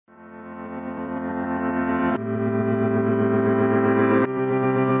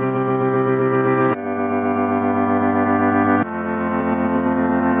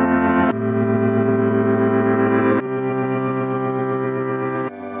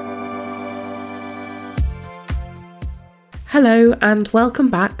Hello and welcome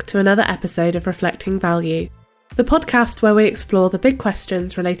back to another episode of Reflecting Value, the podcast where we explore the big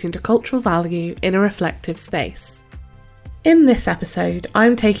questions relating to cultural value in a reflective space. In this episode,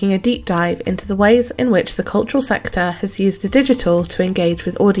 I'm taking a deep dive into the ways in which the cultural sector has used the digital to engage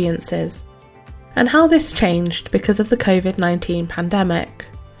with audiences, and how this changed because of the COVID-19 pandemic.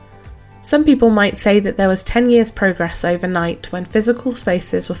 Some people might say that there was 10 years progress overnight when physical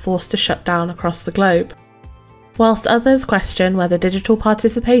spaces were forced to shut down across the globe, whilst others question whether digital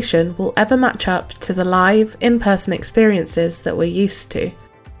participation will ever match up to the live, in-person experiences that we're used to.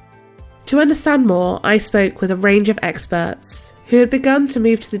 To understand more, I spoke with a range of experts who had begun to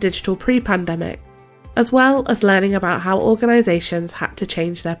move to the digital pre-pandemic, as well as learning about how organisations had to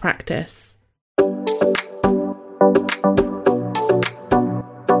change their practice.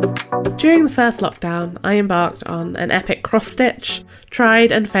 During the first lockdown, I embarked on an epic cross-stitch,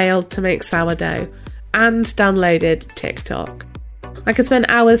 tried and failed to make sourdough, and downloaded TikTok. I could spend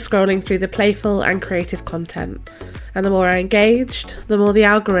hours scrolling through the playful and creative content, and the more I engaged, the more the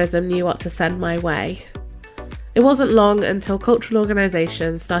algorithm knew what to send my way. It wasn't long until cultural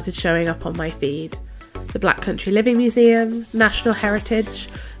organisations started showing up on my feed. The Black Country Living Museum, National Heritage,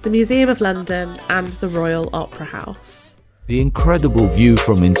 the Museum of London, and the Royal Opera House. The incredible view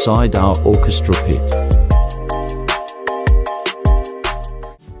from inside our orchestra pit.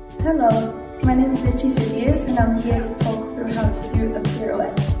 Hello. My name is Letícia Dias and I'm here to talk through how to do a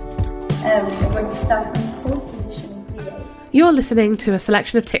pirouette. I'm going to start from the fourth position in plie. You're listening to a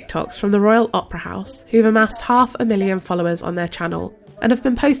selection of TikToks from the Royal Opera House, who've amassed 500,000 followers on their channel and have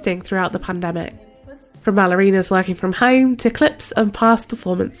been posting throughout the pandemic. From ballerinas working from home to clips and past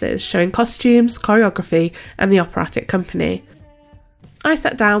performances showing costumes, choreography and the operatic company. I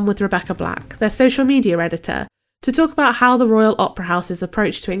sat down with Rebecca Black, their social media editor, to talk about how the Royal Opera House's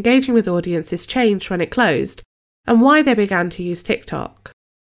approach to engaging with audiences changed when it closed, and why they began to use TikTok.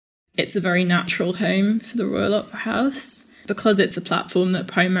 It's a very natural home for the Royal Opera House because it's a platform that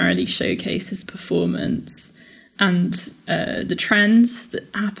primarily showcases performance, and the trends that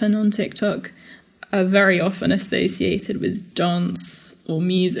happen on TikTok are very often associated with dance or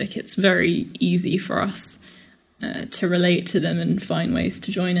music. It's very easy for us to relate to them and find ways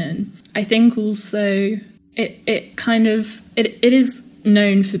to join in. I think also it is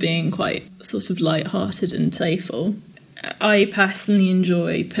known for being quite sort of light-hearted and playful. I personally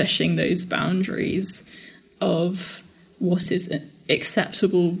enjoy pushing those boundaries of what is an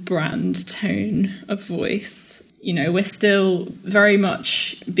acceptable brand tone of voice. You know, we're still very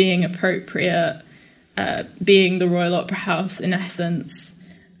much being appropriate, being the Royal Opera House in essence,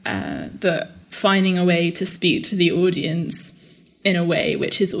 but finding a way to speak to the audience in a way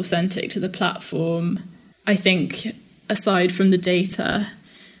which is authentic to the platform. I think, aside from the data,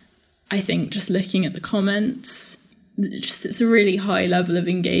 I think just looking at the comments, it's a really high level of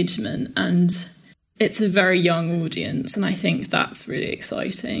engagement and it's a very young audience. And I think that's really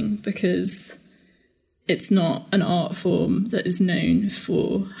exciting because it's not an art form that is known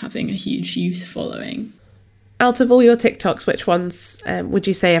for having a huge youth following. Out of all your TikToks, which ones would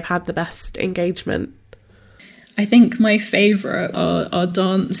you say have had the best engagement? I think my favourite are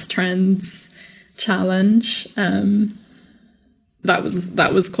Dance Trends Challenge. That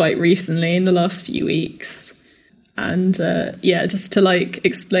was quite recently in the last few weeks, and just to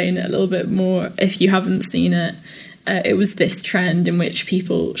explain it a little bit more if you haven't seen it, it was this trend in which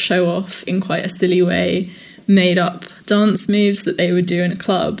people show off in quite a silly way made up dance moves that they would do in a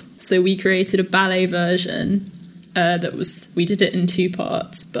club. So we created a ballet version we did it in 2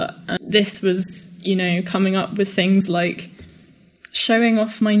 parts, but this was, coming up with things like showing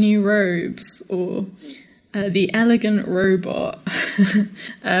off my new robes or the elegant robot.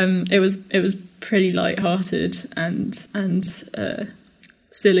 It was pretty light-hearted and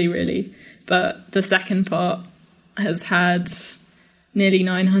silly, really. But the second part has had nearly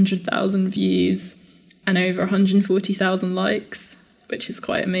 900,000 views and over 140,000 likes, which is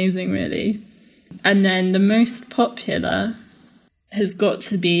quite amazing, really. And then the most popular has got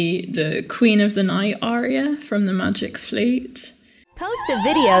to be the Queen of the Night aria from the Magic Flute. Post a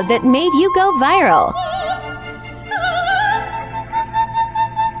video that made you go viral.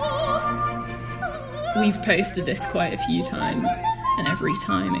 We've posted this quite a few times, and every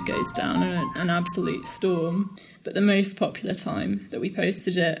time it goes down an absolute storm. But the most popular time that we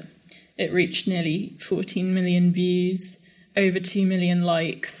posted it, it reached nearly 14 million views, over 2 million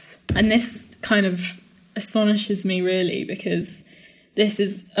likes. And this kind of astonishes me, really, because this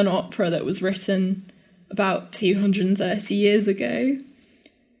is an opera that was written about 230 years ago.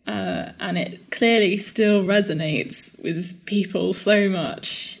 And it clearly still resonates with people so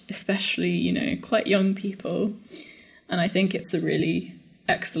much, especially, quite young people. And I think it's a really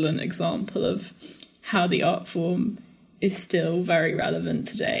excellent example of how the art form is still very relevant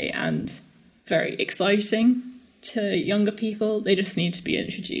today and very exciting to younger people. They just need to be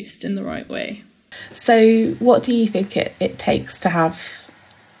introduced in the right way. So what do you think it takes to have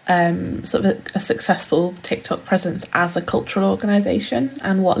sort of a successful TikTok presence as a cultural organisation,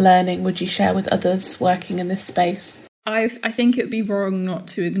 and what learning would you share with others working in this space? I think it would be wrong not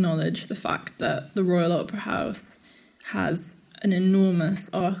to acknowledge the fact that the Royal Opera House has an enormous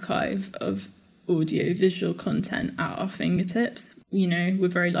archive of audio-visual content at our fingertips. You know, we're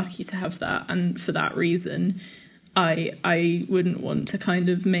very lucky to have that, and for that reason, I wouldn't want to kind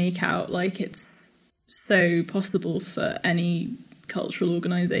of make out like it's so possible for any cultural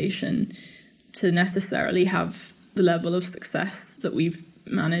organisation to necessarily have the level of success that we've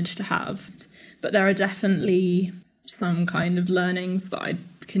managed to have. But there are definitely some kind of learnings that I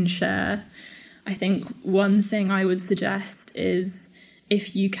can share. I think one thing I would suggest is,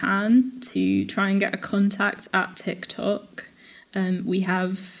 if you can, to try and get a contact at TikTok. We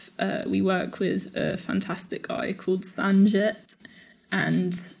work with a fantastic guy called Sanjit,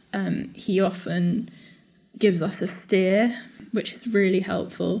 and he often gives us a steer, which is really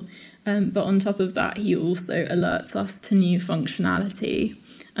helpful. But on top of that, he also alerts us to new functionality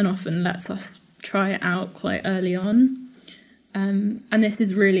and often lets us try it out quite early on. And this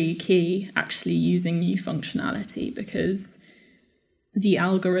is really key, actually, using new functionality, because the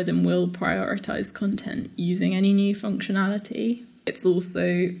algorithm will prioritise content using any new functionality. It's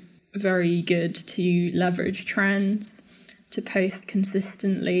also very good to leverage trends, to post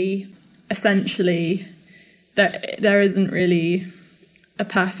consistently. Essentially, there isn't really a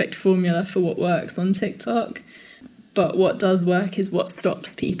perfect formula for what works on TikTok, but what does work is what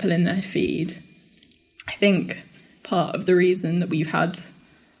stops people in their feed. I think part of the reason that we've had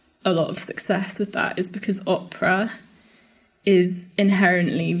a lot of success with that is because opera is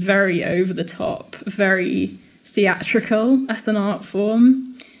inherently very over the top, very theatrical as an art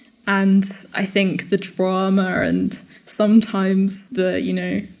form. And I think the drama and sometimes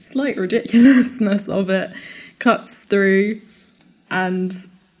the, slight ridiculousness of it cuts through. And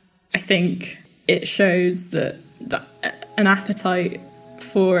I think it shows that an appetite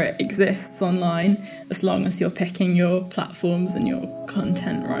for it exists online, as long as you're picking your platforms and your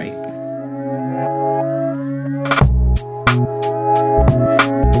content right.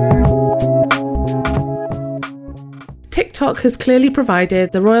 TikTok has clearly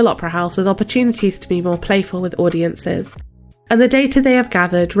provided the Royal Opera House with opportunities to be more playful with audiences, and the data they have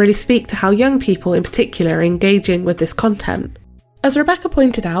gathered really speak to how young people in particular are engaging with this content. As Rebecca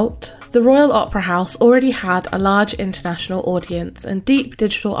pointed out, the Royal Opera House already had a large international audience and deep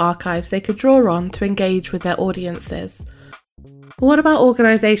digital archives they could draw on to engage with their audiences. But what about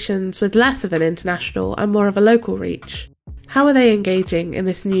organisations with less of an international and more of a local reach? How are they engaging in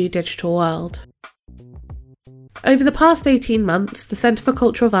this new digital world? Over the past 18 months, the Centre for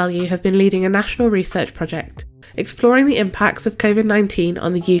Cultural Value have been leading a national research project exploring the impacts of COVID-19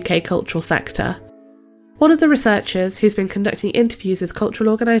 on the UK cultural sector. One of the researchers who's been conducting interviews with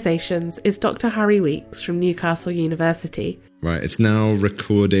cultural organisations is Dr. Harry Weeks from Newcastle University. Right, it's now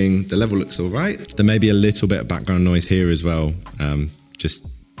recording. The level looks all right. There may be a little bit of background noise here as well, just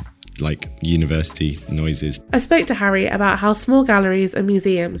like university noises. I spoke to Harry about how small galleries and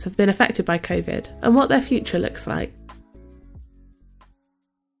museums have been affected by COVID and what their future looks like.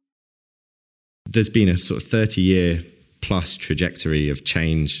 There's been a sort of 30-year plus trajectory of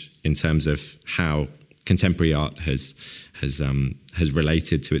change in terms of how contemporary art has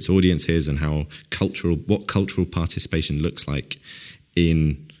related to its audiences and what cultural participation looks like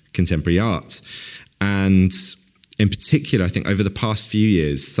in contemporary art. And in particular, I think over the past few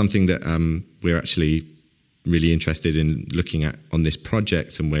years, something that we're actually really interested in looking at on this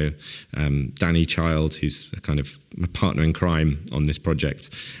project, and we're Danny Child, who's a kind of a partner in crime on this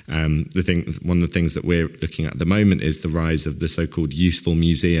project. One of the things that we're looking at the moment is the rise of the so-called useful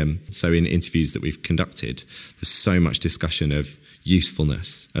museum. So in interviews that we've conducted, there's so much discussion of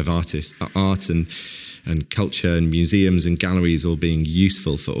usefulness of art and culture and museums and galleries all being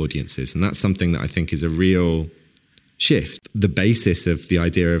useful for audiences, and that's something that I think is a real shift. The basis of the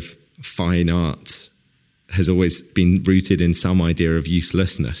idea of fine art has always been rooted in some idea of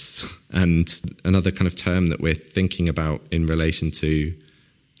uselessness. And another kind of term that we're thinking about in relation to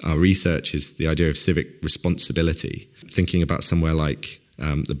our research is the idea of civic responsibility. Thinking about somewhere like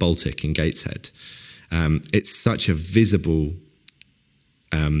the Baltic in Gateshead. It's such a visible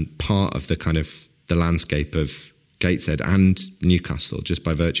part of the kind of the landscape of Gateshead and Newcastle, just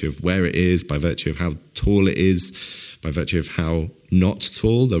by virtue of where it is, by virtue of how tall it is, by virtue of how not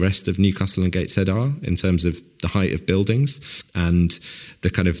tall the rest of Newcastle and Gateshead are in terms of the height of buildings, and the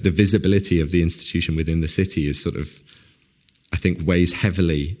kind of the visibility of the institution within the city is sort of, I think, weighs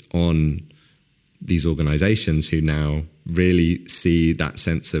heavily on these organisations who now really see that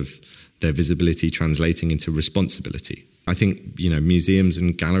sense of their visibility translating into responsibility. I think, museums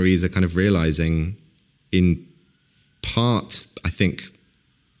and galleries are kind of realising, in part, I think,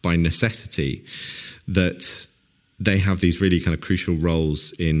 by necessity, that they have these really kind of crucial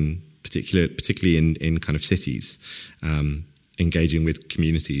roles particularly in kind of cities, engaging with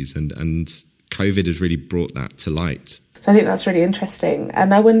communities, and COVID has really brought that to light. So I think that's really interesting.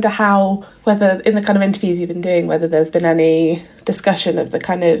 And I wonder whether in the kind of interviews you've been doing, whether there's been any discussion of the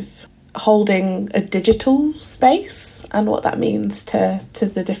kind of holding a digital space and what that means to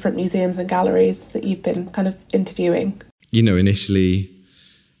the different museums and galleries that you've been kind of interviewing. Initially,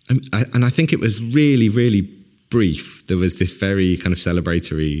 and I think it was really, really brief. There was this very kind of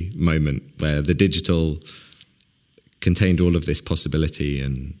celebratory moment where the digital contained all of this possibility,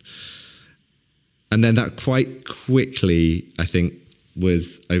 and then that quite quickly, I think,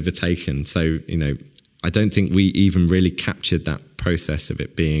 was overtaken. So, I don't think we even really captured that process of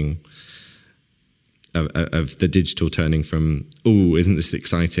it being, of the digital turning from, oh, isn't this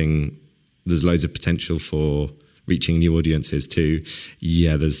exciting? There's loads of potential for reaching new audiences, to,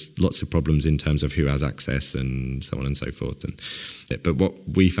 yeah, there's lots of problems in terms of who has access and so on and so forth. But what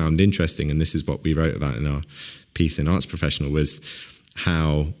we found interesting, and this is what we wrote about in our piece in Arts Professional, was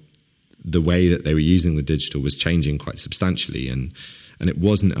how the way that they were using the digital was changing quite substantially, and it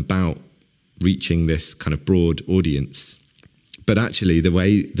wasn't about reaching this kind of broad audience, but actually the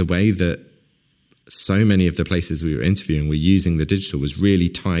way that so many of the places we were interviewing were using the digital was really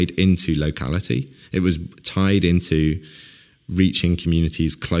tied into locality. It was tied into reaching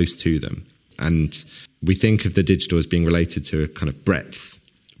communities close to them. And we think of the digital as being related to a kind of breadth,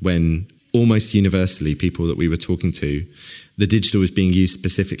 when almost universally people that we were talking to, the digital was being used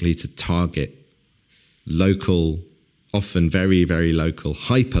specifically to target local, often very, very local,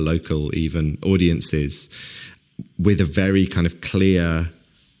 hyper-local even, audiences with a very kind of clear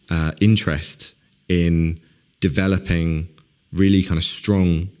interest in developing really kind of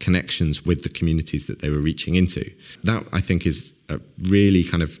strong connections with the communities that they were reaching into. That, I think, is a really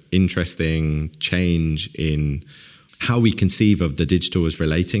kind of interesting change in how we conceive of the digital as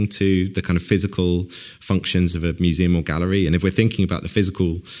relating to the kind of physical functions of a museum or gallery. And if we're thinking about the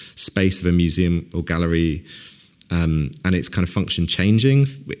physical space of a museum or gallery, and its kind of function changing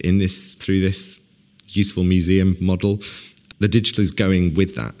through this useful museum model, the digital is going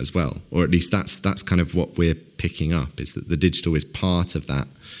with that as well, or at least that's kind of what we're picking up, is that the digital is part of that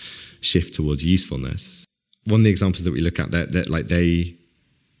shift towards usefulness. One of the examples that we look at, that like they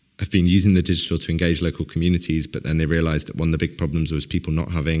have been using the digital to engage local communities, but then they realised that one of the big problems was people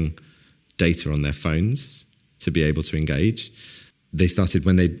not having data on their phones to be able to engage. They started,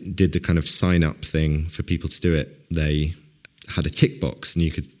 when they did the kind of sign up thing for people to do it, they had a tick box, and you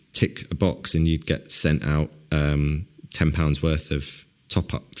could tick a box and you'd get sent out £10 worth of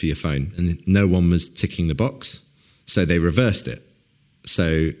top up for your phone, and no one was ticking the box, so they reversed it.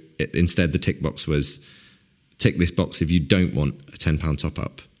 So instead the tick box was, tick this box if you don't want a £10 top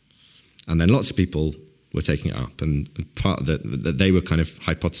up. And then lots of people were taking it up, and part of that they were kind of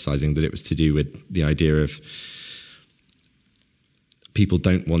hypothesizing that it was to do with the idea of people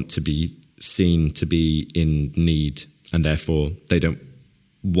don't want to be seen to be in need, and therefore they don't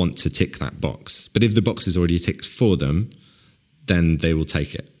want to tick that box. But if the box is already ticked for them, then they will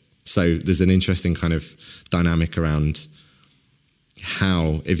take it. So there's an interesting kind of dynamic around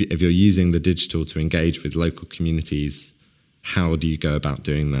how, if you're using the digital to engage with local communities, how do you go about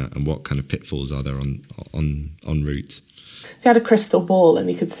doing that, and what kind of pitfalls are there en route? If you had a crystal ball and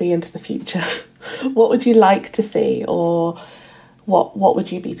you could see into the future, what would you like to see, or what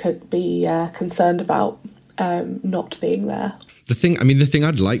would you be concerned about not being there? The thing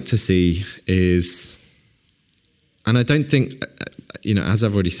I'd like to see is, and I don't think, as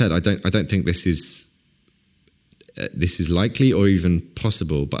I've already said, I don't think this is likely or even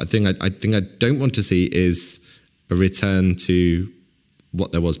possible. But I think I don't want to see is a return to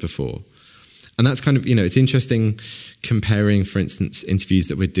what there was before. And that's kind of, it's interesting comparing, for instance, interviews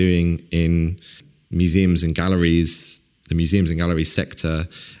that we're doing in museums and galleries, the museums and galleries sector,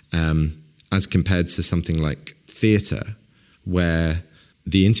 as compared to something like theatre, where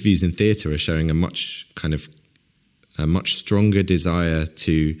the interviews in theatre are showing a much stronger desire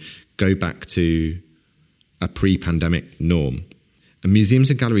to go back to a pre-pandemic norm. And museums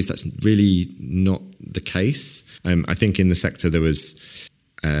and galleries, that's really not the case. I think in the sector there was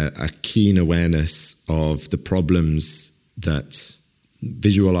a keen awareness of the problems that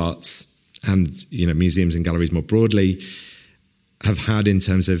visual arts and museums and galleries more broadly have had in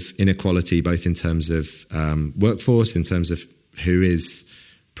terms of inequality, both in terms of workforce, in terms of who is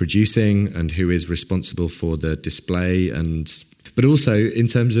producing and who is responsible for the display, but also in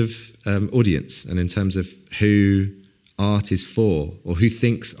terms of audience and in terms of who art is for or who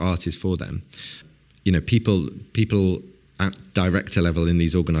thinks art is for them. People at director level in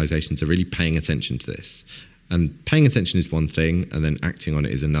these organisations are really paying attention to this. And paying attention is one thing, and then acting on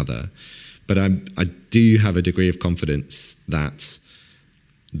it is another. But I do have a degree of confidence that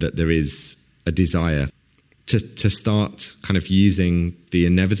there is a desire to start kind of using the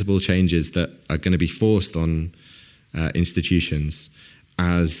inevitable changes that are going to be forced on institutions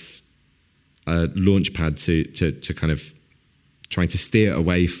as a launch pad to kind of trying to steer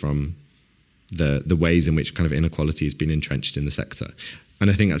away from the ways in which kind of inequality has been entrenched in the sector. And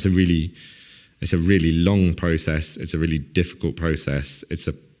I think it's a really long process. It's a really difficult process. It's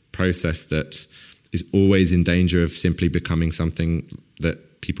a process that is always in danger of simply becoming something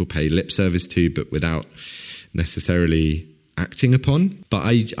that people pay lip service to, but without necessarily acting upon. But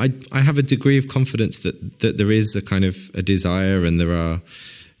I have a degree of confidence that there is a kind of a desire, and there are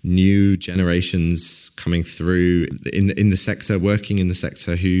new generations coming through in the sector, working in the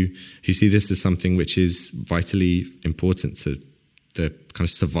sector, who see this as something which is vitally important to the kind of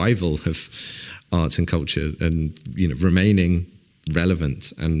survival of arts and culture and remaining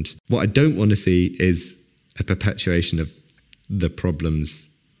relevant. And what I don't want to see is a perpetuation of the problems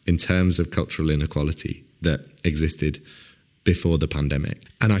in terms of cultural inequality that existed before the pandemic.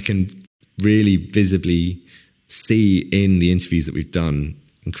 And I can really visibly see in the interviews that we've done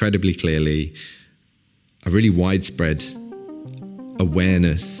incredibly clearly a really widespread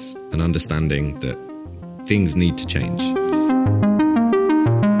awareness and understanding that things need to change.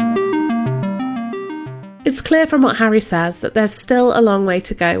 It's clear from what Harry says that there's still a long way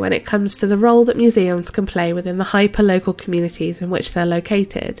to go when it comes to the role that museums can play within the hyper-local communities in which they're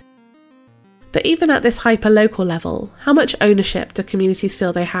located. But even at this hyper-local level, how much ownership do communities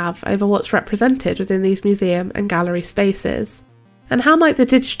feel they have over what's represented within these museum and gallery spaces? And how might the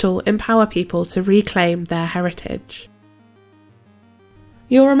digital empower people to reclaim their heritage?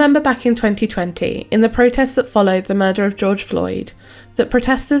 You'll remember back in 2020, in the protests that followed the murder of George Floyd, that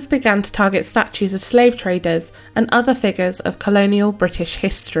protesters began to target statues of slave traders and other figures of colonial British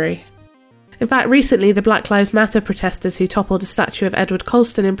history. In fact, recently the Black Lives Matter protesters who toppled a statue of Edward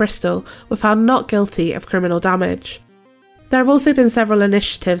Colston in Bristol were found not guilty of criminal damage. There have also been several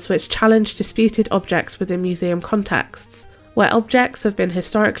initiatives which challenge disputed objects within museum contexts, where objects have been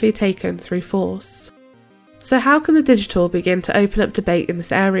historically taken through force. So how can the digital begin to open up debate in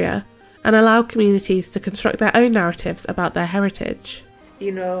this area and allow communities to construct their own narratives about their heritage?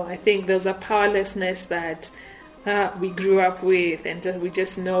 I think there's a powerlessness that we grew up with, and we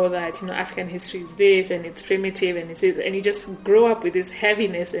just know that African history is this, and it's primitive, and it's this, and you just grow up with this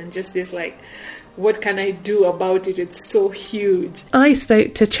heaviness and just this what can I do about it? It's so huge. I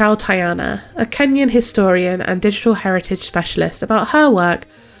spoke to Chao Tayana, a Kenyan historian and digital heritage specialist, about her work,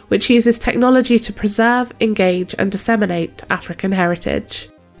 which uses technology to preserve, engage, and disseminate African heritage.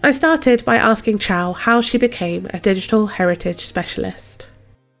 I started by asking Chao how she became a digital heritage specialist.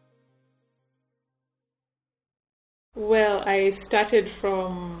 Well, I started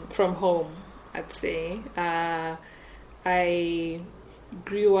from home, I'd say. I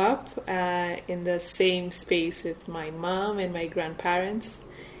grew up in the same space with my mom and my grandparents,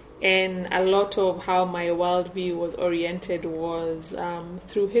 and a lot of how my worldview was oriented was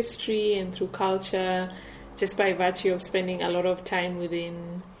through history and through culture, just by virtue of spending a lot of time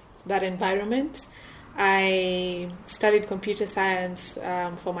within that environment. I studied computer science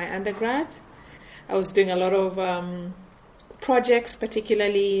for my undergrad. I was doing a lot of projects,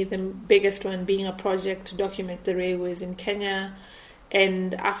 particularly the biggest one being a project to document the railways in Kenya.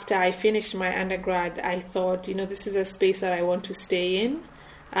 And after I finished my undergrad, I thought, this is a space that I want to stay in.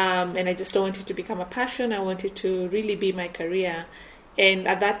 And I just don't want it to become a passion. I want it to really be my career. And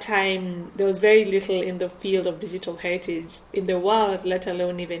at that time, there was very little in the field of digital heritage in the world, let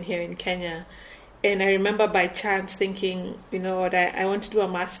alone even here in Kenya. And I remember by chance thinking, I want to do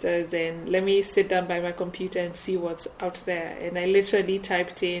a master's, and let me sit down by my computer and see what's out there. And I literally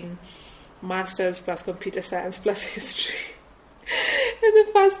typed in master's plus computer science plus history. And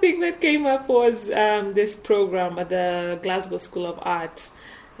the first thing that came up was this program at the Glasgow School of Art.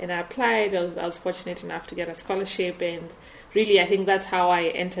 and I applied. I was fortunate enough to get a scholarship, and really I think that's how I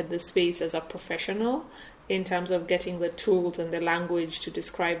entered the space as a professional, in terms of getting the tools and the language to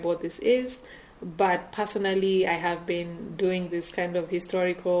describe what this is. But personally, I have been doing this kind of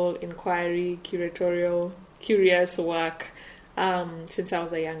historical inquiry, curatorial, curious work since I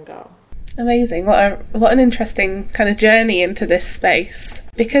was a young girl. Amazing. What an interesting kind of journey into this space.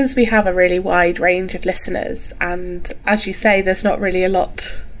 Because we have a really wide range of listeners, and as you say, there's not really a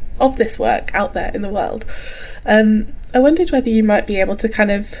lot of this work out there in the world. I wondered whether you might be able to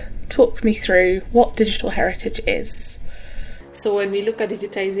kind of talk me through what digital heritage is. So when we look at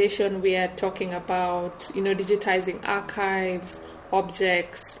digitization, we are talking about, digitizing archives,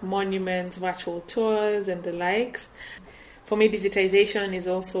 objects, monuments, virtual tours, and the likes. For me, digitization is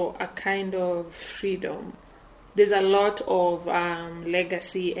also a kind of freedom. There's a lot of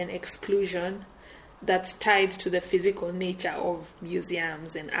legacy and exclusion that's tied to the physical nature of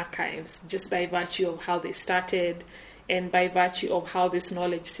museums and archives, just by virtue of how they started and by virtue of how these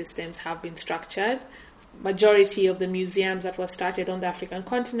knowledge systems have been structured. Majority of the museums that were started on the African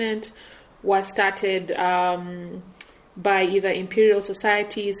continent were started by either imperial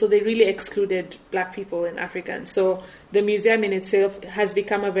societies, so they really excluded Black people and Africans. So the museum in itself has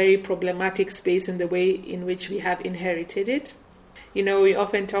become a very problematic space in the way in which we have inherited it. We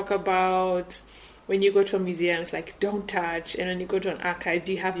often talk about, when you go to a museum, it's like, don't touch. And when you go to an archive,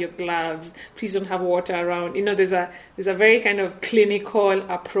 do you have your gloves? Please don't have water around. There's a very kind of clinical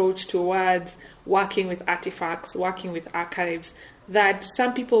approach towards working with artifacts, working with archives, that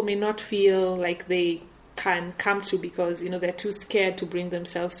some people may not feel like they can come to, because they're too scared to bring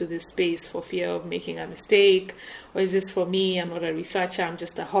themselves to this space for fear of making a mistake. Or is this for me? I'm not a researcher, I'm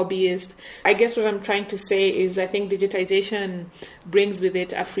just a hobbyist. I guess what I'm trying to say is, I think digitization brings with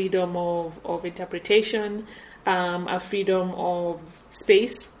it a freedom of interpretation, a freedom of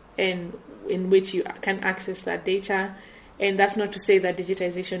space, and in which you can access that data. And that's not to say that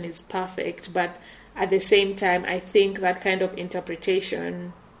digitization is perfect, but at the same time, I think that kind of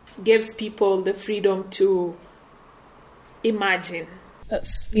interpretation gives people the freedom to imagine.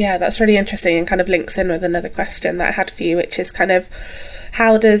 That's really interesting, and kind of links in with another question that I had for you, which is kind of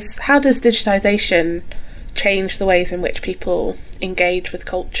how does digitization change the ways in which people engage with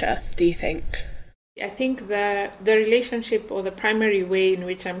culture, do you think? I think the relationship, or the primary way in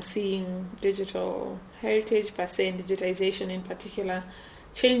which I'm seeing digital heritage per se, and digitization in particular,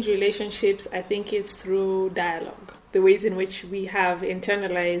 change relationships, I think it's through dialogue. The ways in which we have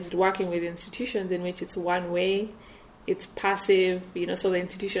internalized working with institutions, in which it's one way, it's passive, so the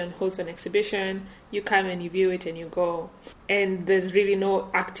institution hosts an exhibition, you come and you view it and you go. And there's really no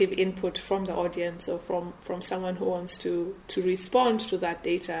active input from the audience, or from someone who wants to respond to that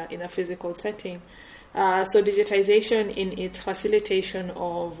data in a physical setting. So digitization, in its facilitation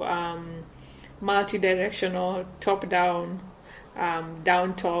of multi-directional, top-down,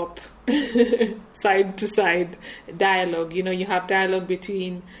 down-top, side-to-side dialogue. You have dialogue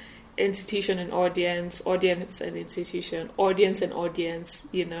between institution and audience and institution, audience and audience,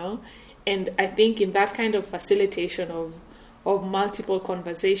 And I think in that kind of facilitation of multiple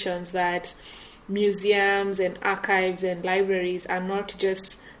conversations, that museums and archives and libraries are not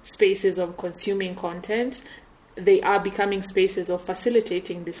just spaces of consuming content, they are becoming spaces of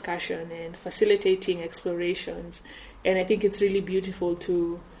facilitating discussion and facilitating explorations. And I think it's really beautiful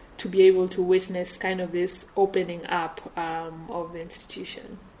to be able to witness kind of this opening up of the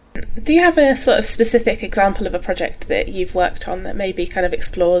institution. Do you have a sort of specific example of a project that you've worked on that maybe kind of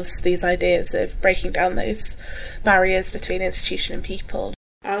explores these ideas of breaking down those barriers between institution and people?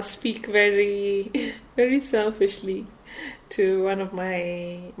 I'll speak very, very selfishly to one of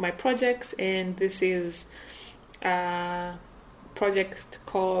my projects, and this is a project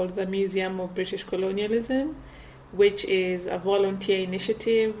called the Museum of British Colonialism, which is a volunteer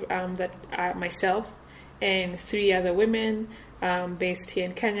initiative that myself and 3 other women based here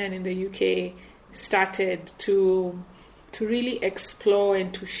in Kenya and in the UK started to really explore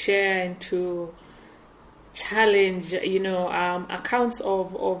and to share and to challenge, accounts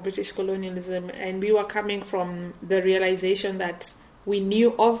of British colonialism. And we were coming from the realization that we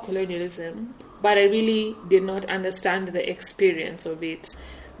knew of colonialism, but I really did not understand the experience of it.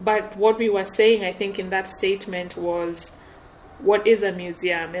 But what we were saying, I think, in that statement was, what is a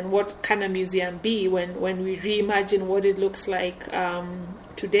museum, and what can a museum be when we reimagine what it looks like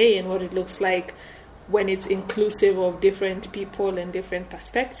today, and what it looks like when it's inclusive of different people and different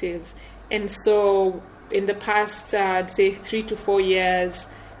perspectives. And so in the past, I'd say 3 to 4 years,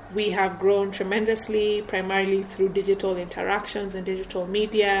 we have grown tremendously, primarily through digital interactions and digital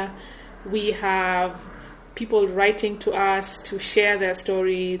media. We have people writing to us to share their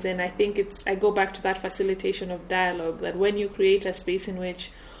stories. And I think I go back to that facilitation of dialogue, that when you create a space in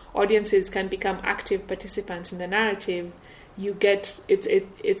which audiences can become active participants in the narrative, you get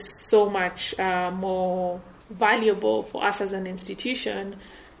it's so much more valuable for us as an institution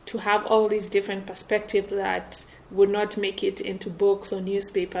to have all these different perspectives that would not make it into books or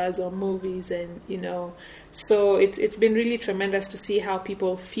newspapers or movies. And so it's been really tremendous to see how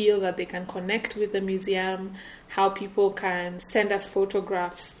people feel that they can connect with the museum, how people can send us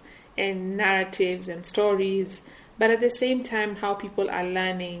photographs and narratives and stories, but at the same time how people are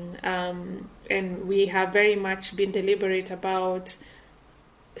learning. And we have very much been deliberate about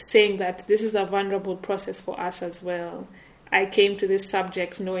saying that this is a vulnerable process for us as well. I came to this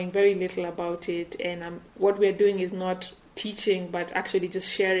subject knowing very little about it, and what we're doing is not teaching, but actually just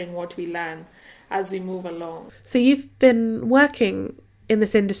sharing what we learn as we move along. So you've been working in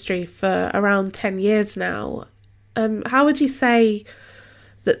this industry for around 10 years now. How would you say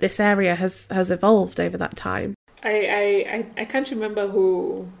that this area has evolved over that time? I can't remember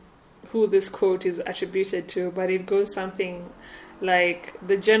who this quote is attributed to, but it goes something like,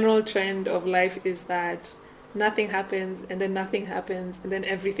 the general trend of life is that nothing happens, and then nothing happens, and then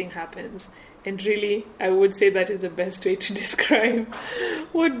everything happens. And really, I would say that is the best way to describe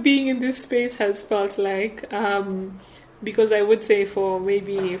what being in this space has felt like. Because I would say for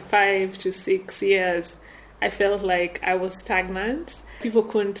maybe 5 to 6 years, I felt like I was stagnant. People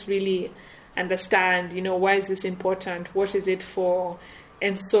couldn't really understand, why is this important? What is it for?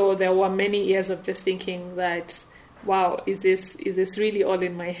 And so there were many years of just thinking that, wow, is this really all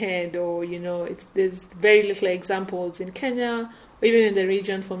in my head? Or, there's very little examples in Kenya or even in the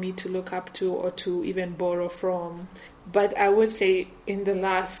region for me to look up to or to even borrow from. But I would say in the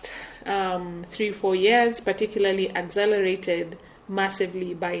last 3-4 years, particularly accelerated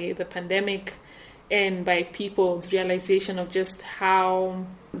massively by the pandemic and by people's realization of just how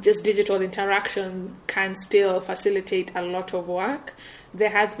just digital interaction can still facilitate a lot of work, there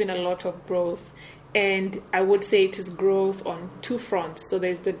has been a lot of growth. And I would say it is growth on two fronts. So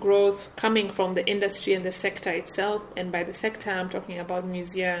there's the growth coming from the industry and the sector itself. And by the sector, I'm talking about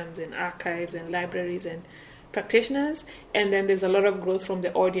museums and archives and libraries and practitioners. And then there's a lot of growth from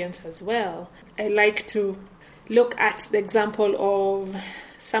the audience as well. I like to look at the example of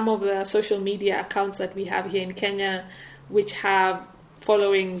some of the social media accounts that we have here in Kenya, which have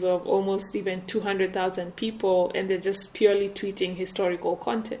followings of almost even 200,000 people, and they're just purely tweeting historical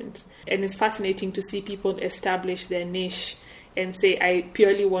content. And it's fascinating to see people establish their niche and say, I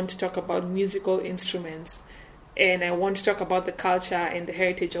purely want to talk about musical instruments, and I want to talk about the culture and the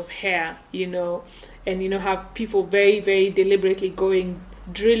heritage of hair, and have people very, very deliberately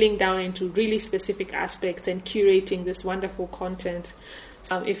drilling down into really specific aspects and curating this wonderful content.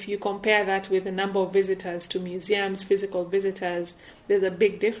 If you compare that with the number of visitors to museums, physical visitors, there's a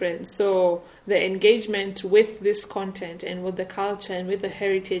big difference. So the engagement with this content and with the culture and with the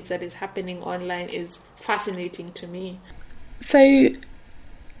heritage that is happening online is fascinating to me. So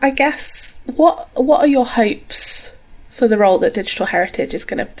I guess what are your hopes for the role that digital heritage is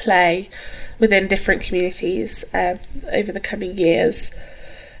going to play within different communities over the coming years?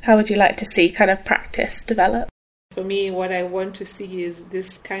 How would you like to see kind of practice develop? For me, what I want to see is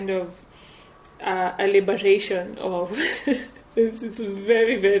this kind of a liberation of it's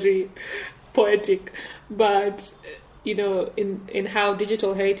very, very poetic, but in how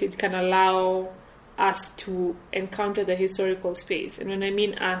digital heritage can allow us to encounter the historical space. And when I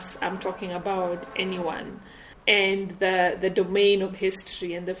mean us, I'm talking about anyone. And the domain of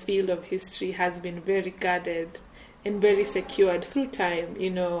history and the field of history has been very guarded and very secured through time,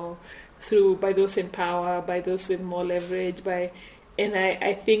 by those in power, by those with more leverage, and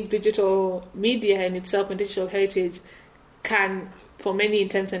I think digital media in itself and digital heritage can, for many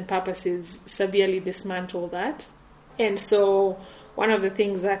intents and purposes, severely dismantle that. And so one of the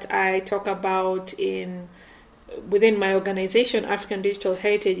things that I talk about within my organization, African Digital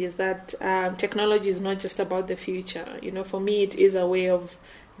Heritage, is that technology is not just about the future. For me, it is a way of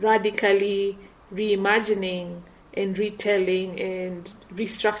radically reimagining and retelling and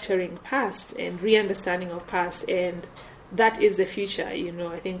restructuring past and re-understanding of past, and that is the future.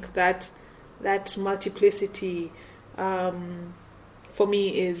 I think that multiplicity for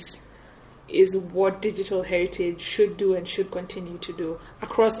me is what digital heritage should do and should continue to do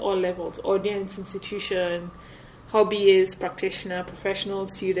across all levels: audience, institution, hobbyist, practitioner, professional,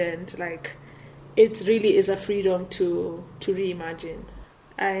 student. It really is a freedom to reimagine.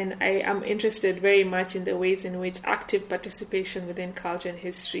 And I am interested very much in the ways in which active participation within culture and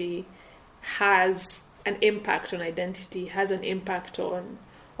history has an impact on identity, has an impact on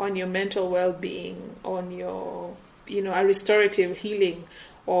on your mental well-being, on your, a restorative healing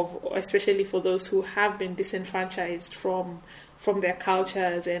of, especially for those who have been disenfranchised from their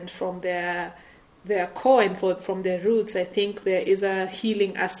cultures and from their core and from their roots. I think there is a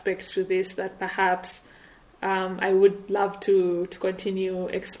healing aspect to this that perhaps I would love to continue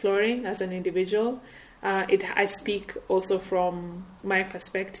exploring as an individual. I speak also from my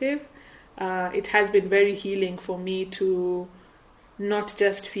perspective. It has been very healing for me to not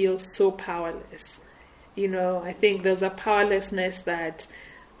just feel so powerless. I think there's a powerlessness that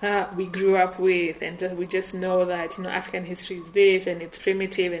we grew up with, and we just know that African history is this, and it's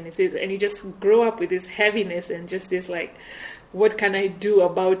primitive, and it's this, and you just grow up with this heaviness and just this like, what can I do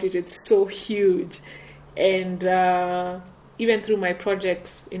about it? It's so huge. And even through my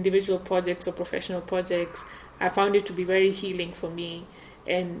projects, individual projects or professional projects, I found it to be very healing for me,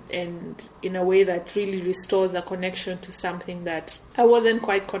 and in a way that really restores a connection to something that I wasn't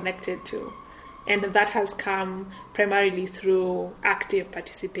quite connected to. And that has come primarily through active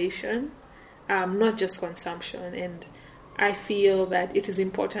participation, not just consumption. And I feel that it is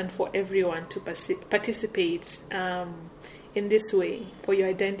important for everyone to participate in this way for your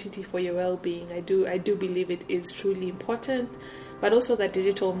identity, for your well-being. I do believe it is truly important, but also that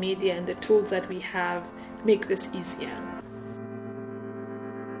digital media and the tools that we have make this easier.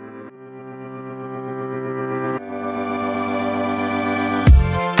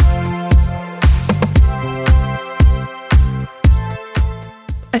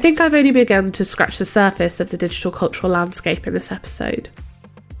 I think I've only begun to scratch the surface of the digital cultural landscape in this episode.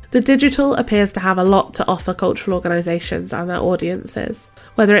 The digital appears to have a lot to offer cultural organisations and their audiences,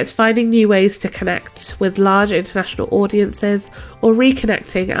 whether it's finding new ways to connect with large international audiences or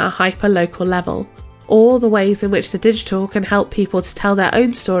reconnecting at a hyper-local level, or the ways in which the digital can help people to tell their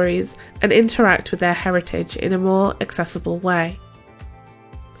own stories and interact with their heritage in a more accessible way.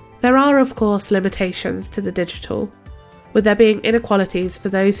 There are, of course, limitations to the digital, with there being inequalities for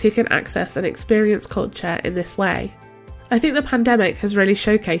those who can access and experience culture in this way. I think the pandemic has really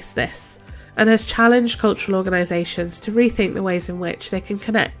showcased this and has challenged cultural organisations to rethink the ways in which they can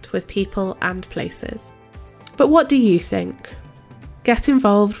connect with people and places. But what do you think? Get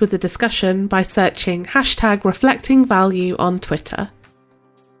involved with the discussion by searching #ReflectingValue on Twitter.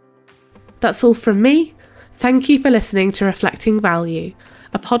 That's all from me. Thank you for listening to Reflecting Value,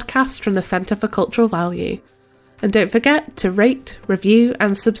 a podcast from the Centre for Cultural Value. And don't forget to rate, review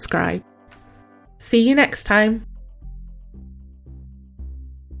and subscribe. See you next time.